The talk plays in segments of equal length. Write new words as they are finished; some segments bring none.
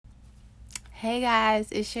Hey guys,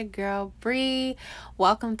 it's your girl Bree.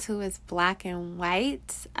 Welcome to It's Black and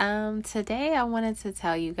White. Today I wanted to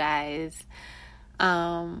tell you guys,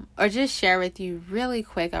 or just share with you really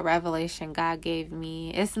quick a revelation God gave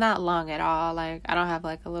me. It's not long at all. Like I don't have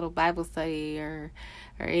like a little Bible study or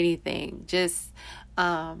anything. Just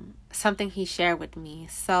something He shared with me.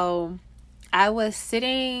 So I was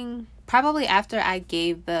sitting probably after I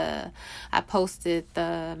posted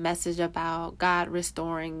the message about God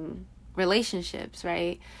restoring relationships,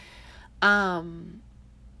 right? I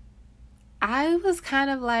was kind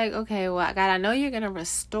of like, okay, well, God, I know you're going to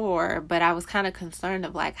restore, but I was kind of concerned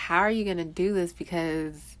of like, how are you going to do this?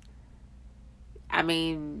 Because, I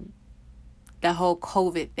mean, the whole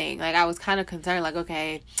COVID thing, like I was kind of concerned, like,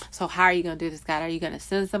 okay, so how are you going to do this, God? Are you going to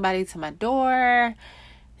send somebody to my door?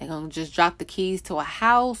 They're going to just drop the keys to a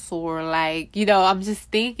house? Or like, I'm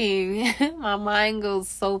just thinking, my mind goes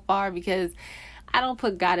so far because I don't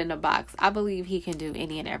put God in a box. I believe He can do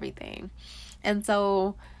any and everything. And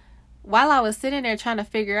so while I was sitting there trying to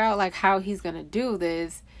figure out like how He's going to do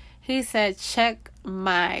this, He said, check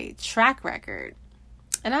my track record.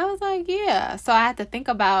 And I was like, yeah. So I had to think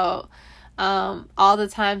about all the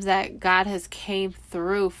times that God has came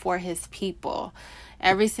through for His people.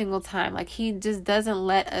 Every single time. Like He just doesn't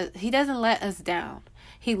let us down.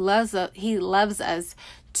 He loves us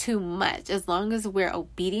too much. As long as we're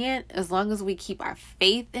obedient, as long as we keep our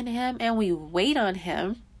faith in Him and we wait on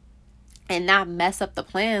Him and not mess up the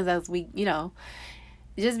plans as we,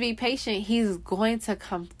 just be patient, He's going to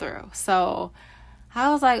come through. So I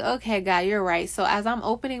was like, okay, God, you're right. So as I'm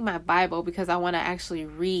opening my Bible, because I want to actually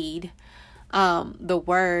read the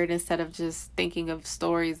word instead of just thinking of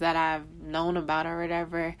stories that I've known about or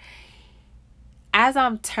whatever, as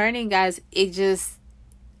I'm turning, guys,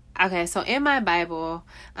 okay, so in my Bible,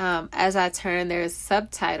 as I turn, there's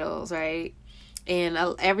subtitles, right? And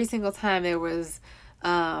every single time there was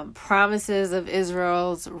promises of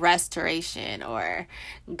Israel's restoration or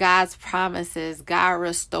God's promises, God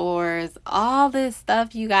restores, all this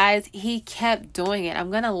stuff, you guys. He kept doing it.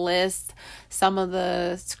 I'm going to list some of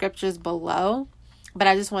the scriptures below, but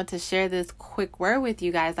I just want to share this quick word with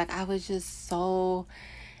you guys. Like I was just so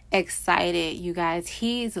excited, you guys.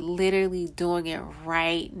 He's literally doing it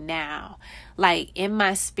right now. Like in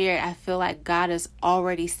my spirit, I feel like God is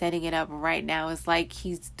already setting it up right now. It's like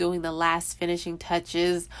He's doing the last finishing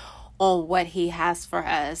touches on what He has for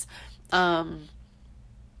us. I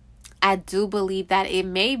do believe that it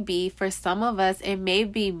may be, for some of us, it may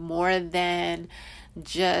be more than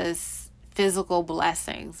just physical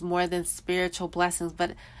blessings, more than spiritual blessings,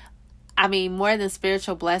 but more than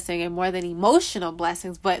spiritual blessing and more than emotional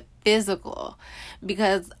blessings, but physical.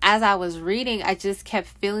 Because as I was reading, I just kept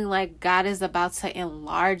feeling like God is about to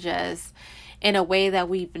enlarge us in a way that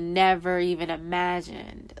we've never even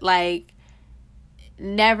imagined. Like,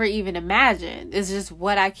 never even imagined. It's just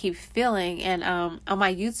what I keep feeling. And on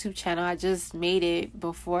my YouTube channel, I just made it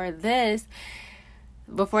before this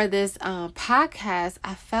podcast,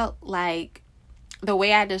 I felt like the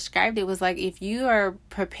way I described it was like, if you are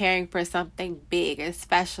preparing for something big and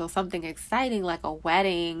special, something exciting, like a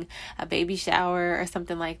wedding, a baby shower, or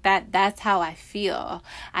something like that, that's how I feel.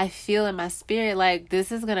 I feel in my spirit like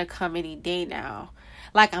this is going to come any day now.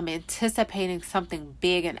 Like I'm anticipating something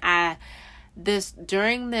big. And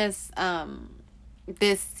during this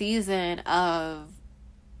season of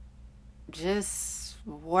just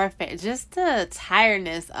warfare, just the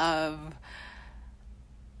tiredness of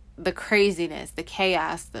the craziness, the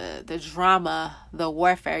chaos, the drama, the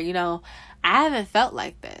warfare, I haven't felt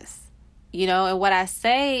like this, and when I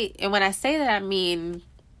say that, I mean,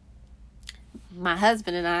 my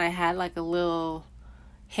husband and I had like a little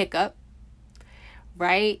hiccup,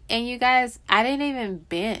 right? And you guys, I didn't even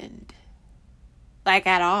bend like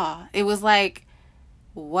at all. It was like,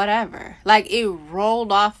 whatever, like it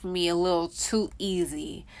rolled off me a little too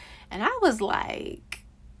easy. And I was like,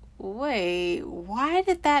 wait, why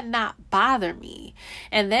did that not bother me?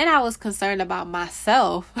 And then I was concerned about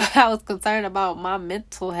myself. I was concerned about my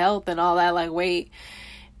mental health and all that. Like, wait,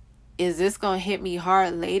 is this going to hit me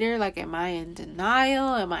hard later? Like, am I in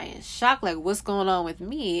denial? Am I in shock? Like, what's going on with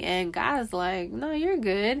me? And God's like, no, you're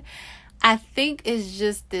good. I think it's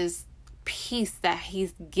just this peace that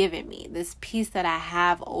He's given me, this peace that I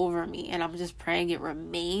have over me. And I'm just praying it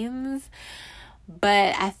remains.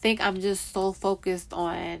 But I think I'm just so focused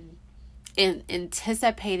on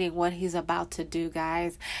anticipating what He's about to do,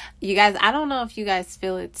 guys. You guys, I don't know if you guys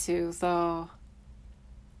feel it too. So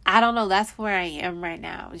I don't know. That's where I am right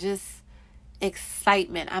now. Just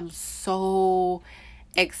excitement. I'm so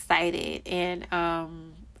excited. And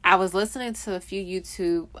I was listening to a few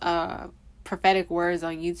YouTube prophetic words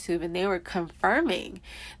on YouTube, and they were confirming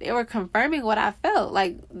what I felt.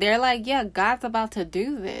 Like, they're like, yeah, God's about to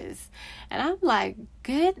do this. And I'm like,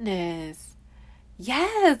 goodness,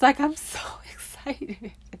 yes, like, I'm so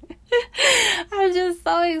excited. I'm just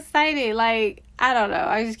so excited. Like, I don't know,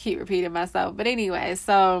 I just keep repeating myself. But anyway,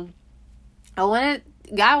 so God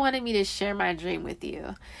wanted me to share my dream with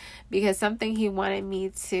you, because something he wanted me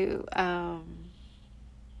to,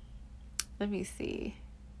 let me see.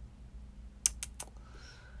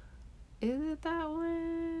 Is it that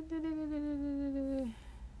one?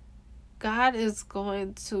 God is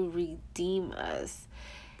going to redeem us.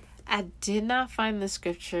 I did not find the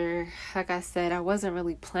scripture. Like I said, I wasn't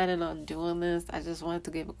really planning on doing this. I just wanted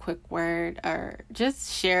to give a quick word, or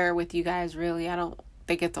just share with you guys, really. I don't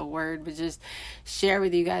think it's a word, but just share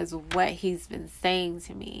with you guys what he's been saying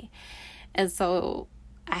to me. And so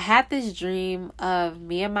I had this dream of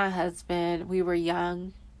me and my husband. We were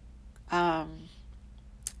young.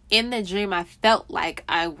 In the dream, I felt like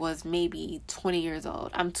I was maybe 20 years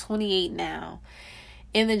old. I'm 28 now.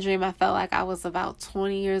 In the dream, I felt like I was about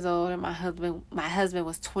 20 years old, and my husband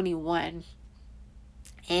was 21.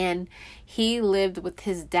 And he lived with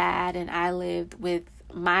his dad, and I lived with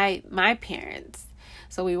my parents.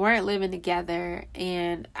 So we weren't living together,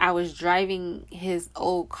 and I was driving his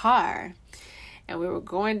old car, and we were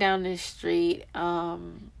going down the street,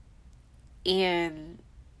 and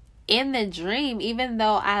in the dream, even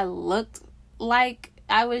though I looked like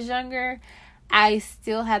I was younger, I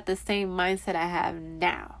still had the same mindset I have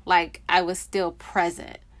now. Like, I was still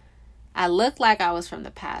present. I looked like I was from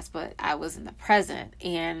the past, but I was in the present.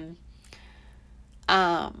 And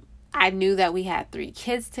I knew that we had 3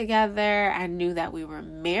 kids together. I knew that we were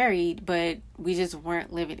married, but we just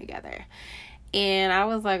weren't living together. And I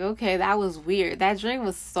was like, okay, that was weird. That dream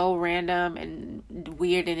was so random and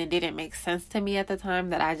weird, and it didn't make sense to me at the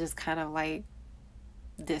time, that I just kind of like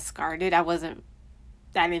discarded. I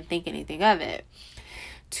didn't think anything of it.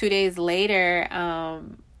 2 days later,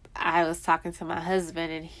 I was talking to my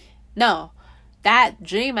husband, and that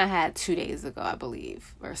dream I had 2 days ago, I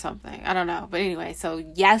believe, or something. I don't know. But anyway, so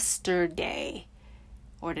yesterday,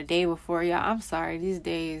 or the day before, y'all, I'm sorry, these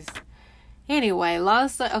days. Anyway, long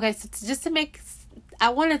story. Okay, so I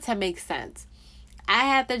wanted to make sense. I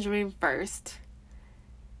had the dream first.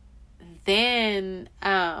 Then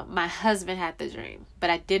my husband had the dream. But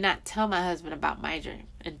I did not tell my husband about my dream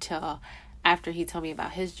until after he told me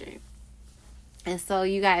about his dream. And so,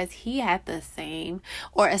 you guys, he had the same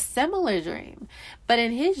or a similar dream. But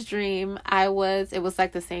in his dream, it was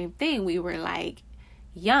like the same thing. We were like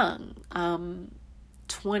young,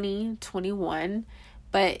 20, 21.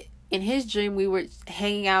 But in his dream, we were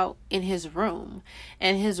hanging out in his room.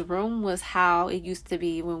 And his room was how it used to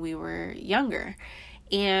be when we were younger.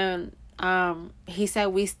 And he said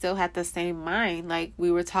we still had the same mind. Like, we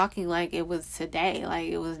were talking like it was today. Like,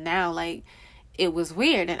 it was now. Like, it was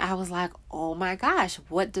weird. And I was like, oh my gosh,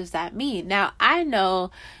 what does that mean? Now, I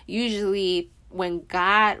know usually when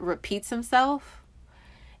God repeats himself,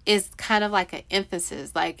 it's kind of like an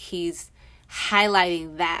emphasis. Like, he's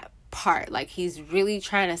highlighting that part. Like, he's really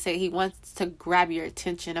trying to say, he wants to grab your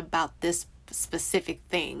attention about this specific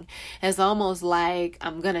thing. It's almost like,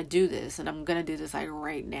 I'm gonna do this, and I'm gonna do this like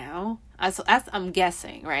right now. I'm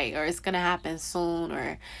guessing, right? Or it's gonna happen soon,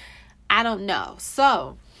 or I don't know.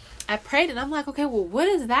 So I prayed, and I'm like, okay, well, what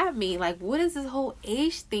does that mean? Like, what does this whole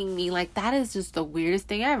age thing mean? Like, that is just the weirdest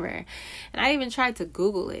thing ever. And I even tried to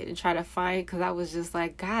Google it and try to find, because I was just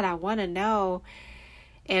like, God, I want to know.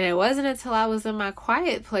 And it wasn't until I was in my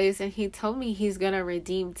quiet place and he told me he's going to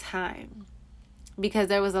redeem time. Because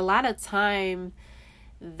there was a lot of time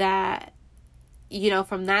that,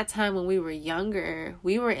 from that time when we were younger,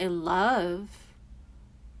 we were in love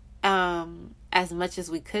as much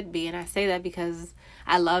as we could be. And I say that because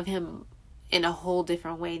I love him in a whole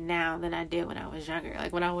different way now than I did when I was younger.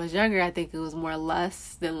 Like, when I was younger, I think it was more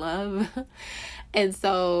lust than love. And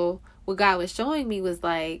so what God was showing me was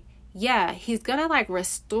like, yeah, he's going to like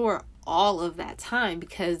restore all of that time,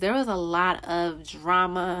 because there was a lot of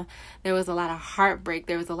drama. There was a lot of heartbreak.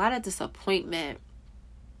 There was a lot of disappointment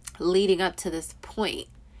leading up to this point.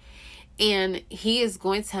 And he is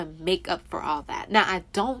going to make up for all that. Now, I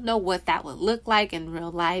don't know what that would look like in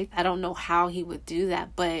real life. I don't know how he would do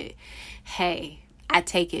that. But hey, I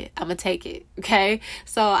take it. I'm going to take it. Okay.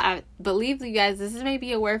 So I believe, you guys, this is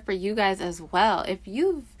maybe a word for you guys as well. If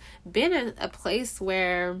you've been in a place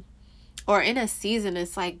where, or in a season,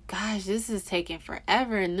 it's like, gosh, this is taking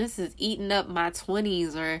forever, and this is eating up my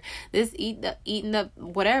 20s, or this eating up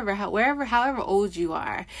whatever, however old you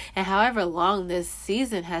are, and however long this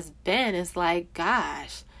season has been, it's like,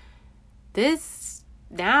 gosh, this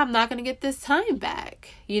now I'm not going to get this time back.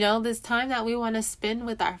 This time that we want to spend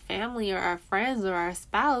with our family or our friends or our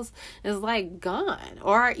spouse is like gone,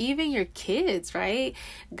 or even your kids, right?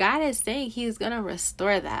 God is saying he's going to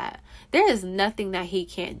restore that. There is nothing that he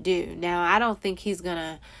can't do. Now, I don't think he's going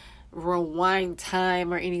to rewind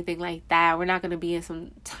time or anything like that. We're not going to be in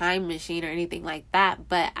some time machine or anything like that,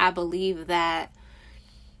 but I believe that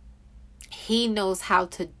he knows how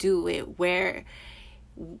to do it where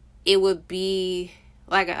it would be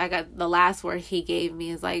like the last word he gave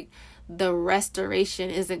me is like, the restoration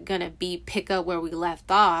isn't going to be pick up where we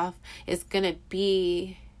left off. It's going to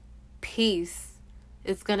be peace.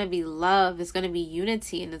 It's going to be love. It's going to be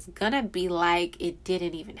unity. And it's going to be like it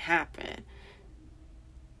didn't even happen.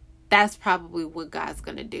 That's probably what God's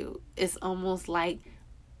going to do. It's almost like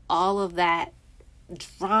all of that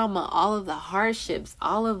drama, all of the hardships,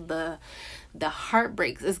 all of the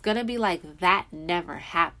heartbreaks, it's going to be like that never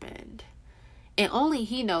happened. And only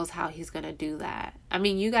he knows how he's going to do that. I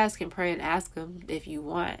mean, you guys can pray and ask him if you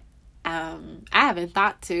want. I haven't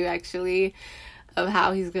thought to actually of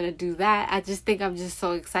how he's going to do that. I just think I'm just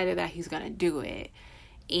so excited that he's going to do it.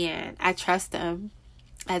 And I trust him.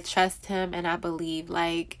 And I believe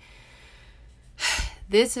like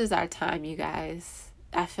this is our time, you guys.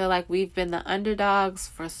 I feel like we've been the underdogs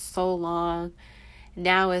for so long.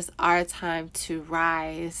 Now is our time to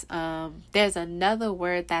rise. There's another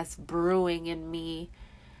word that's brewing in me.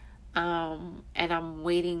 And I'm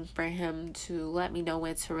waiting for him to let me know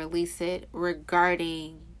when to release it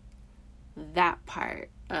regarding that part.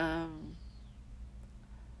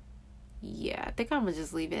 Yeah, I think I'm gonna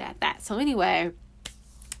just leave it at that. So anyway,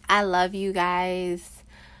 I love you guys.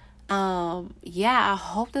 I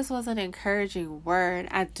hope this was an encouraging word.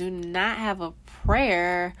 I do not have a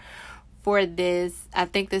prayer for this. I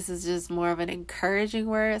think this is just more of an encouraging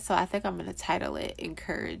word. So I think I'm going to title it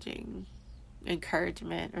encouragement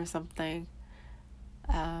or something.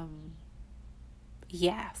 So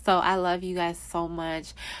I love you guys so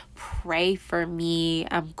much. Pray for me.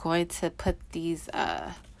 I'm going to put these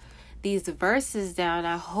verses down.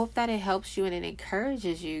 I hope that it helps you and it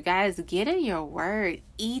encourages you. Guys, get in your word.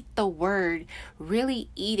 Eat the word. Really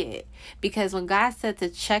eat it. Because when God said to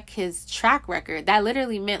check his track record, that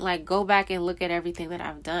literally meant like go back and look at everything that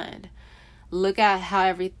I've done. Look at how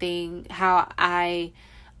I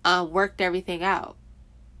worked everything out.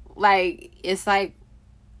 Like, it's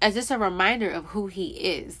just a reminder of who he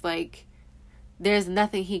is. Like, there's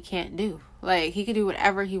nothing he can't do. Like, he can do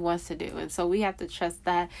whatever he wants to do. And so we have to trust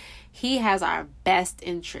that he has our best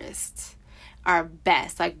interests. Our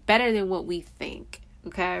best. Like, better than what we think.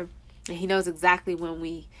 Okay? And he knows exactly when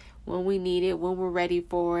we need it, when we're ready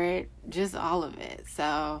for it. Just all of it.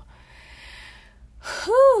 So,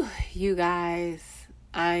 you guys,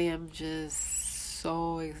 I am just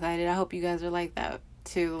so excited. I hope you guys are like that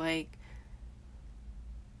too. Like,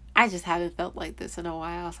 I just haven't felt like this in a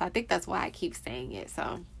while. So I think that's why I keep saying it.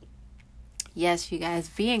 So yes, you guys,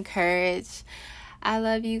 be encouraged. I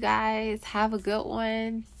love you guys. Have a good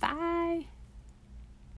one. Bye.